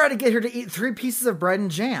 He tried to get her to eat 3 pieces of bread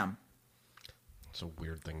and jam. It's a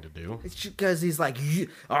weird thing to do. It's because he's like,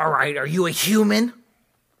 all right, are you a human?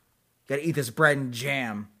 Gotta eat this bread and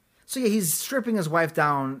jam. So yeah, he's stripping his wife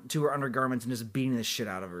down to her undergarments and just beating the shit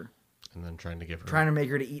out of her. And then trying to make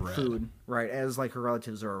her to eat bread. Food, right, as like her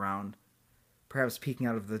relatives are around. Perhaps peeking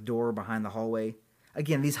out of the door behind the hallway.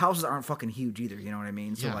 Again, these houses aren't fucking huge either, you know what I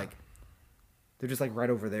mean? So like, they're just like right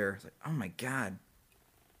over there. It's like, oh my God.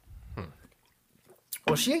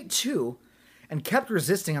 Well, she ate 2 and kept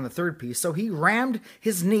resisting on the 3rd piece, so he rammed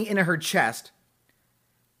his knee into her chest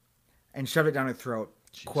and shoved it down her throat.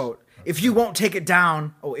 Jeez. Quote, if you won't take it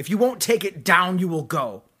down, you will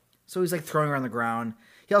go. So he's like throwing her on the ground.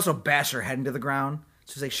 He also bashed her head into the ground.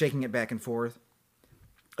 So he's like shaking it back and forth.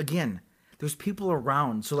 Again, there's people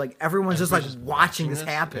around. So like everyone's just like watching this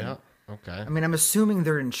happen. Yeah. Okay. I mean, I'm assuming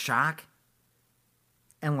they're in shock.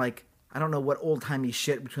 And like, I don't know what old timey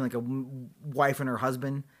shit between like a wife and her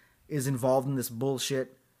husband is involved in this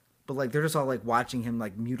bullshit. But like, they're just all like watching him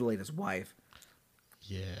like mutilate his wife.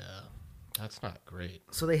 Yeah. That's not great.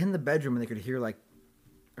 So they hid in the bedroom and they could hear like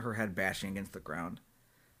her head bashing against the ground.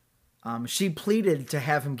 She pleaded to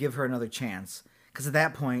have him give her another chance. Because at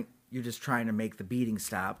that point, you're just trying to make the beating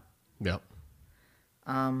stop. Yep.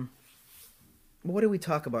 What did we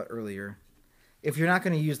talk about earlier? If you're not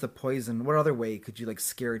going to use the poison, what other way could you like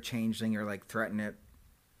scare a changeling or like threaten it?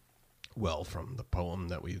 Well, from the poem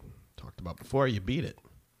that we talked about before, you beat it.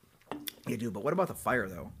 You do, but what about the fire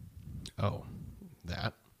though? Oh,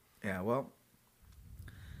 that? Yeah, well.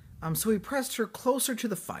 So he pressed her closer to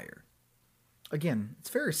the fire. Again, it's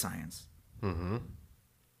very science. Mm-hmm.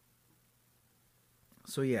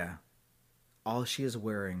 So yeah, all she is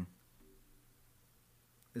wearing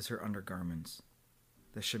is her undergarments,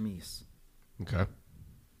 the chemise. Okay.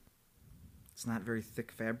 It's not very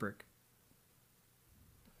thick fabric.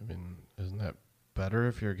 I mean, isn't that better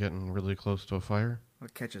if you're getting really close to a fire? Well,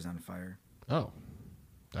 it catches on fire. Oh,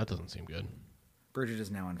 that doesn't seem good. Bridget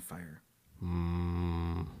is now on fire.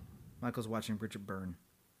 Michael's watching Bridget burn.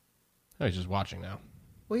 Oh, he's just watching now.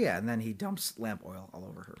 Well, yeah, and then he dumps lamp oil all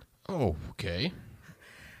over her. Oh, okay.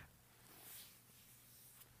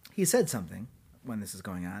 He said something when this is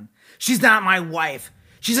going on. She's not my wife.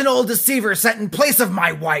 She's an old deceiver sent in place of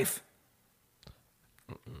my wife.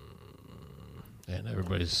 And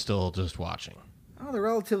everybody's still just watching. Oh, the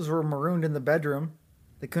relatives were marooned in the bedroom.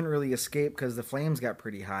 They couldn't really escape because the flames got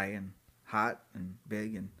pretty high and hot and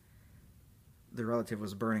big, and the relative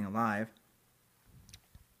was burning alive.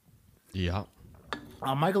 Yeah.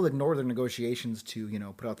 Michael ignored the negotiations to,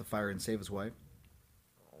 put out the fire and save his wife.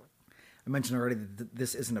 I mentioned already that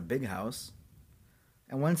this isn't a big house.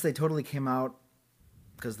 And once they totally came out,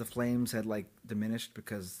 because the flames had, diminished,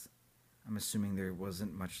 because I'm assuming there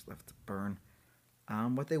wasn't much left to burn,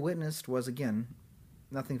 what they witnessed was, again,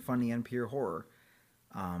 nothing funny and pure horror.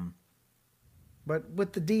 But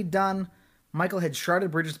with the deed done, Michael had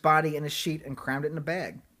shrouded Bridget's body in a sheet and crammed it in a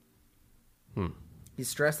bag. He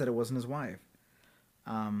stressed that it wasn't his wife.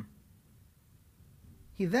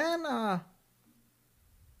 He then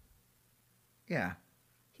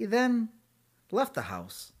left the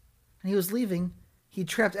house. And he was leaving. He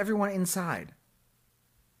trapped everyone inside,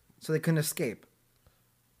 so they couldn't escape.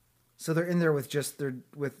 So they're in there with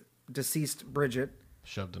deceased Bridget,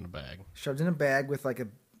 shoved in a bag with a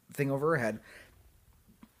thing over her head.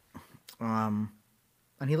 And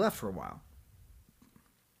he left for a while.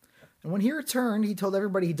 And when he returned, he told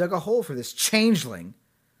everybody he dug a hole for this changeling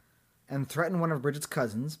and threatened one of Bridget's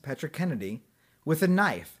cousins, Petra Kennedy, with a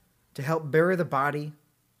knife to help bury the body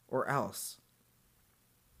or else.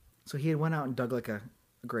 So he had went out and dug a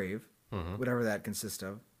grave, whatever that consists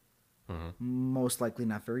of. Most likely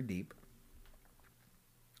not very deep.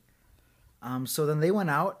 So then they went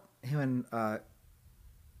out, him and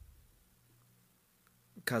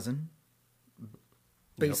cousin,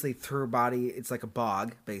 basically threw her body. It's like a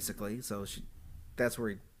bog, basically. So that's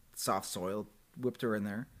where he soft soil whipped her in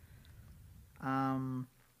there. And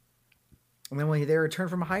then when they returned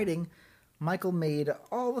from hiding, Michael made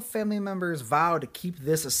all the family members vow to keep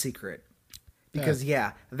this a secret. Because,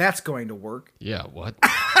 that's going to work. Yeah, what?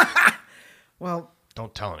 Well...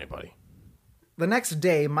 Don't tell anybody. The next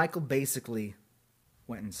day, Michael basically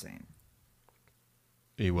went insane.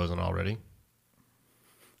 He wasn't already?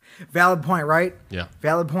 Valid point, right? Yeah.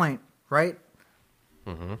 Valid point, right?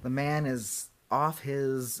 Mm-hmm. The man is off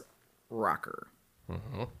his rocker.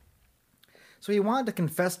 Mm-hmm. So he wanted to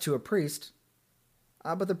confess to a priest,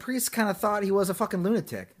 but the priest kind of thought he was a fucking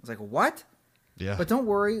lunatic. I was like, what? Yeah. But don't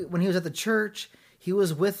worry, when he was at the church, he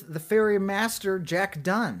was with the fairy master, Jack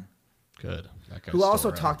Dunn. Good. That guy's who also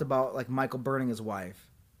still around. talked about, like, Michael burning his wife.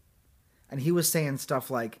 And he was saying stuff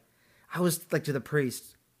like, I was, like, to the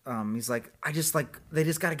priest, he's like, they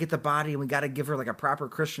just got to get the body and we got to give her, like, a proper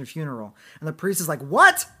Christian funeral. And the priest is like,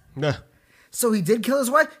 what? Nah. So he did kill his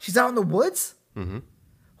wife? She's out in the woods? Mm-hmm.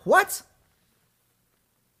 What?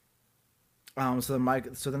 So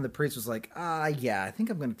then the priest was like, yeah, I think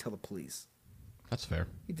I'm going to tell the police. That's fair.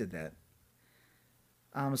 He did that.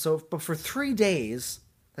 But for 3 days,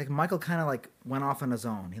 like, Michael kind of, like, went off on his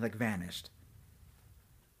own. He, like, vanished.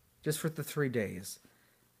 Just for the 3 days.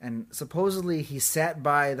 And supposedly he sat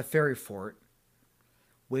by the fairy fort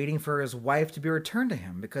waiting for his wife to be returned to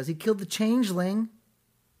him because he killed the changeling.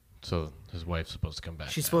 So his wife's supposed to come back.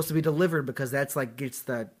 She's supposed to be delivered because that's, like, gets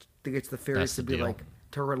the fairies to be, deal. like,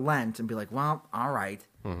 to relent and be like, well, all right.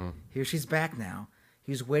 Mm-hmm. Here she's back now.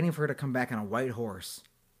 He's waiting for her to come back on a white horse.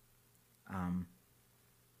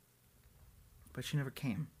 But she never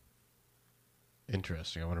came.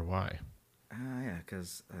 Interesting. I wonder why. Yeah,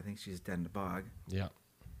 because I think she's dead in the bog. Yeah.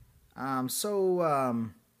 There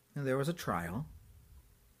was a trial,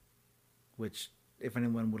 which, if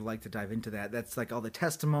anyone would like to dive into that, that's like all the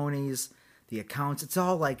testimonies, the accounts. It's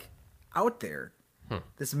all, like, out there.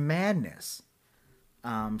 This madness.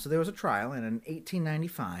 So there was a trial, and in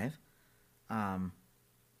 1895,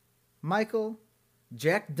 Michael,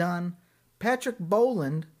 Jack Dunn, Patrick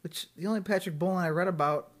Boland, which the only Patrick Boland I read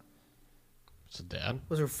about It's a dad?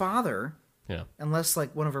 was her father. Yeah. Unless,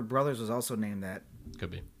 like, one of her brothers was also named that. Could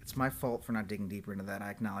be. It's my fault for not digging deeper into that. I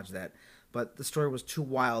acknowledge that. But the story was too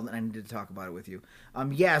wild, and I needed to talk about it with you.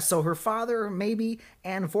 So her father, maybe,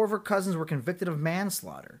 and 4 of her cousins were convicted of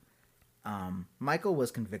manslaughter. Michael was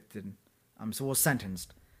convicted, was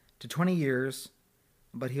sentenced to 20 years,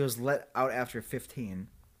 but he was let out after 15.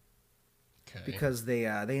 Okay. Because they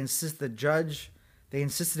insisted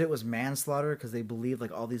it was manslaughter because they believed,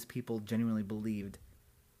 like, all these people genuinely believed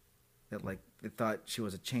that, like, they thought she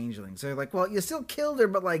was a changeling. So they're like, well, you still killed her,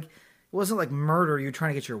 but, like, it wasn't like murder. You're trying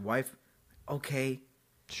to get your wife. Okay.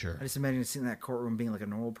 Sure. I just imagine sitting in that courtroom being like a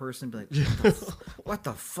normal person, be like, what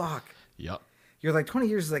the fuck? Yep. You're like, 20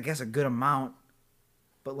 years is, I guess, a good amount,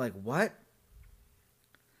 but, like, what?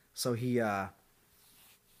 So he got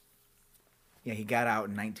out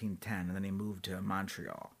in 1910, and then he moved to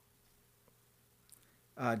Montreal.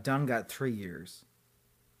 Dunn got 3 years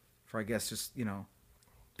for, I guess, just,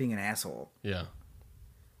 being an asshole. Yeah.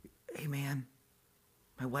 Hey, man,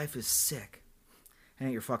 my wife is sick. That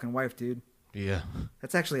ain't your fucking wife, dude. Yeah.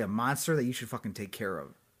 That's actually a monster that you should fucking take care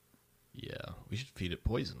of. Yeah. We should feed it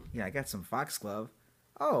poison. Yeah, I got some foxglove.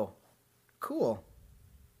 Oh, cool.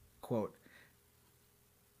 Quote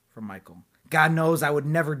from Michael. God knows I would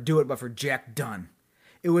never do it but for Jack Dunn.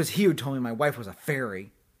 It was he who told me my wife was a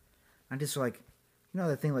fairy. I'm just like,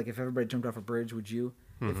 that thing, like, if everybody jumped off a bridge, would you?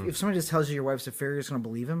 Mm-hmm. If somebody just tells you your wife's a fairy, you're just going to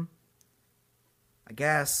believe him? I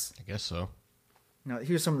guess. I guess so. Now,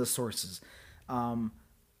 here's some of the sources. The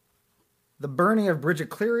Burning of Bridget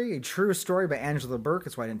Cleary, a true story by Angela Burke.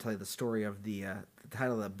 That's why I didn't tell you the story of the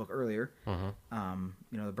title of that book earlier. Mm-hmm.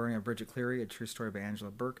 The Burning of Bridget Cleary, a true story by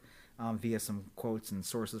Angela Burke, via some quotes and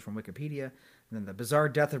sources from Wikipedia. And then The Bizarre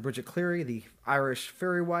Death of Bridget Cleary, the Irish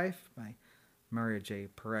Fairy Wife by Maria J.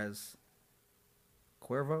 Perez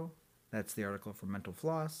Cuervo. That's the article from Mental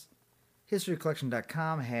Floss.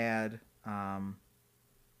 HistoryCollection.com had...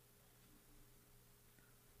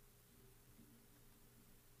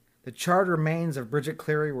 The charred remains of Bridget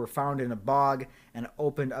Cleary were found in a bog and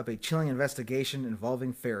opened up a chilling investigation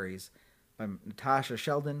involving fairies by Natasha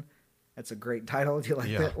Sheldon. That's a great title. Do you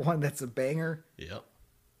like that one? That's a banger. Yep.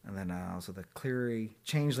 And then also the Cleary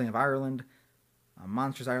Changeling of Ireland,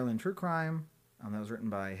 Monsters Ireland True Crime. That was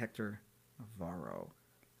written by Hector Navarro.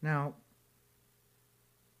 Now,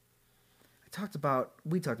 we talked about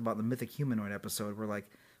the Mythic Humanoid episode where, like,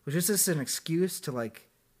 was this an excuse to, like,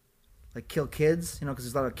 like kill kids, you know, because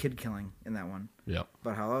there's a lot of kid killing in that one. Yep.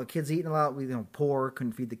 About how kids eating a lot, we poor,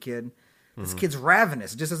 couldn't feed the kid. This kid's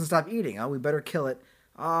ravenous; it just doesn't stop eating. Oh, we better kill it.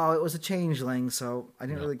 Oh, it was a changeling, so I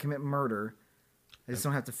didn't really commit murder. I just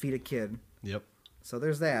don't have to feed a kid. Yep. So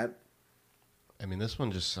there's that. I mean, this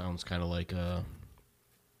one just sounds kind of like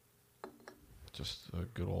just a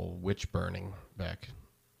good old witch burning back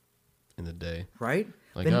in the day. Right?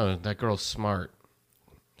 Like, Then, oh, that girl's smart.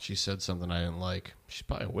 She said something I didn't like. She's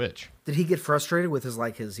probably a witch. did he get frustrated with his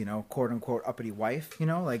quote unquote uppity wife? You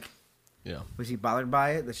know, like Yeah. was he bothered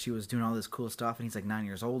by it that she was doing all this cool stuff and he's like 9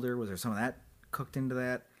 years older? Was there some of that cooked into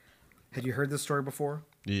that? Had you heard this story before?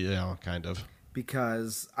 Yeah, kind of.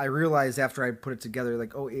 Because I realized after I put it together,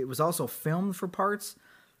 like, oh, it was also filmed for parts.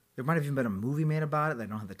 There might have even been a movie made about it that I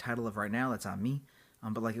don't have the title of right now. That's on me.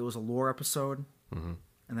 But like, it was a lore episode. Mm-hmm.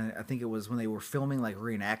 And then I think it was when they were filming like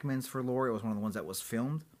reenactments for lore. It was one of the ones that was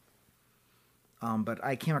filmed. But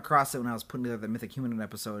I came across it when I was putting together the Mythic Human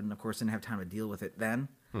episode, and of course didn't have time to deal with it then.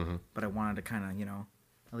 Mm-hmm. But I wanted to kind of,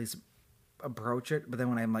 at least approach it. But then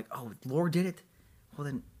when I'm like, oh, lore did it, well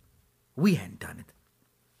then we hadn't done it.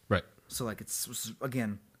 Right. So like it's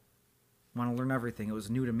again, want to learn everything. It was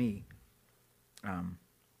new to me.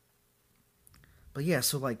 But yeah,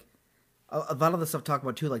 so like a lot of the stuff talked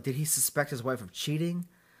about too. Like, did he suspect his wife of cheating?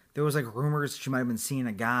 There was like rumors she might have been seeing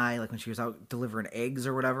a guy like when she was out delivering eggs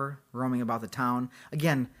or whatever, roaming about the town.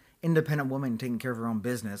 Again, independent woman taking care of her own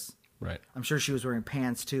business. Right. I'm sure she was wearing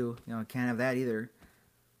pants too. Can't have that either.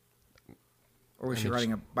 Or was she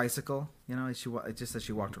riding a bicycle? It just says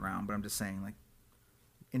she walked around, but I'm just saying, like,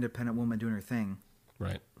 independent woman doing her thing.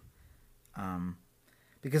 Right.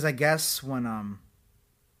 Because I guess when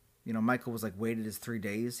Michael was like waited his 3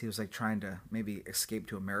 days, he was like trying to maybe escape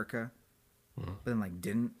to America, but then like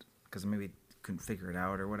didn't because maybe couldn't figure it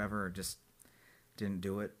out or whatever, or just didn't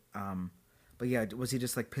do it. But yeah, was he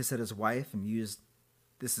just like pissed at his wife and used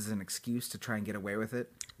this as an excuse to try and get away with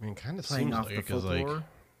it? I mean, kind of playing seems off like the it because folklore,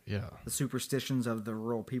 yeah, the superstitions of the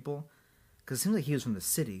rural people. Because it seems like he was from the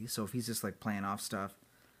city, so if he's just like playing off stuff,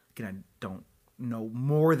 again, I don't know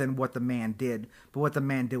more than what the man did, but what the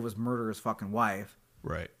man did was murder his fucking wife.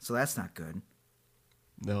 Right. So that's not good.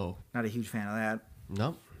 No. Not a huge fan of that.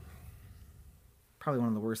 Nope. Probably one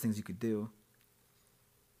of the worst things you could do.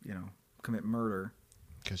 Commit murder.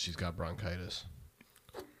 Because she's got bronchitis.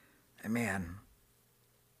 And man,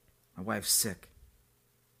 my wife's sick.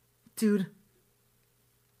 Dude,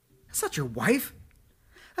 that's not your wife.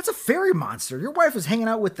 That's a fairy monster. Your wife was hanging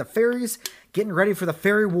out with the fairies, getting ready for the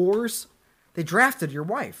fairy wars. They drafted your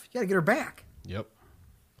wife. You gotta get her back. Yep.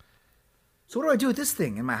 So what do I do with this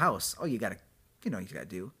thing in my house? Oh, you gotta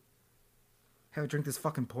do. Have her drink this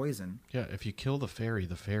fucking poison. Yeah, if you kill the fairy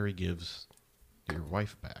gives your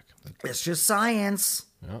wife back. It's just science.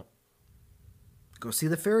 Yeah. Go see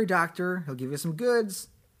the fairy doctor. He'll give you some goods.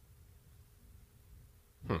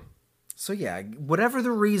 So yeah, whatever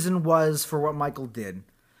the reason was for what Michael did,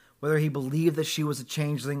 whether he believed that she was a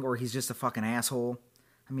changeling or he's just a fucking asshole.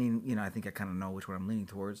 I mean, I think I kind of know which one I'm leaning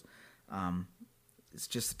towards. It's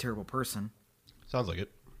just a terrible person. Sounds like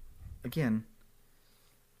it. Again,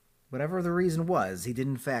 whatever the reason was, he did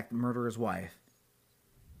in fact murder his wife.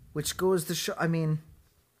 Which goes to show, I mean,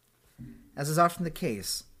 as is often the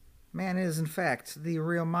case, man is in fact the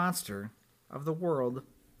real monster of the world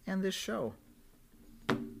and this show.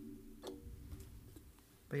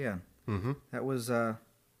 But yeah, that was the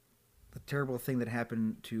terrible thing that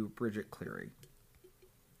happened to Bridget Cleary.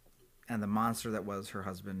 And the monster that was her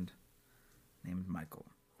husband, named Michael.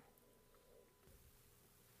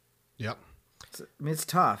 Yep. It's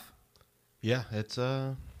tough. Yeah, it's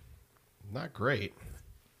not great.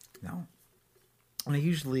 No. And I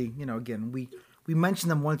usually, again, we mention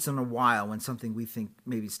them once in a while when something we think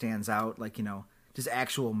maybe stands out, like, just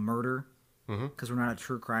actual murder, because we're not a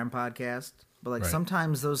true crime podcast. But, like,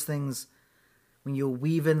 sometimes those things, when you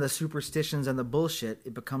weave in the superstitions and the bullshit,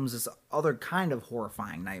 it becomes this other kind of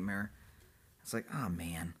horrifying nightmare. It's like, oh,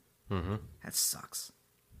 man. That sucks.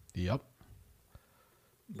 Yep.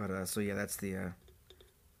 But, so, yeah, that's the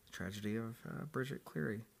tragedy of Bridget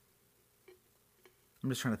Cleary. I'm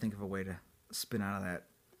just trying to think of a way to spin out of that.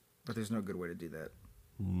 But there's no good way to do that.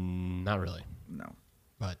 Not really. No.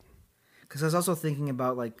 But. Because I was also thinking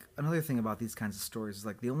about, like, another thing about these kinds of stories is,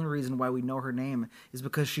 like, the only reason why we know her name is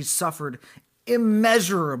because she suffered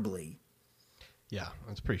immeasurably. Yeah,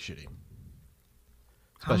 that's pretty shitty.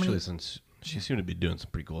 Especially since she seemed to be doing some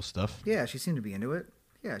pretty cool stuff. Yeah, she seemed to be into it.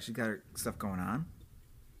 Yeah, she's got her stuff going on.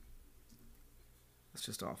 It's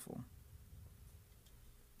just awful.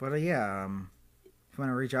 But, yeah, if you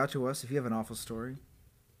want to reach out to us, if you have an awful story,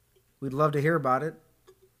 we'd love to hear about it.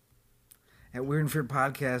 at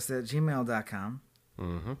weirdandfearpodcast@gmail.com.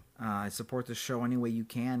 Mm-hmm. Support the show any way you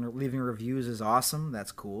can. Leaving reviews is awesome.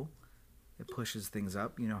 That's cool. It pushes things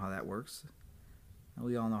up. You know how that works. And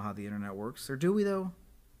we all know how the internet works. Or do we, though?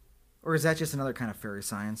 Or is that just another kind of fairy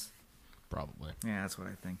science? Probably. Yeah, that's what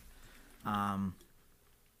I think.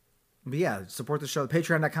 But yeah, support the show.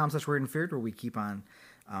 Patreon.com/weirdandfeared, where we keep on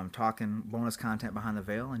talking bonus content behind the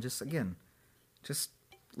veil. And just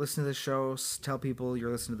listen to the show. Tell people you're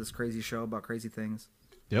listening to this crazy show about crazy things.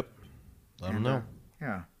 Yep. Let them know.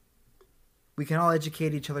 Yeah. We can all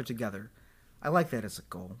educate each other together. I like that as a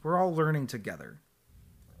goal. We're all learning together.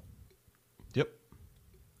 Yep.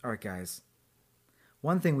 All right, guys.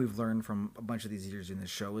 One thing we've learned from a bunch of these years in this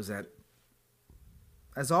show is that,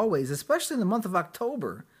 as always, especially in the month of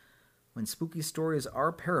October, when spooky stories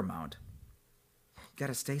are paramount, you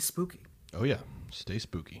gotta stay spooky. Oh, yeah. Stay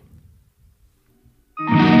spooky.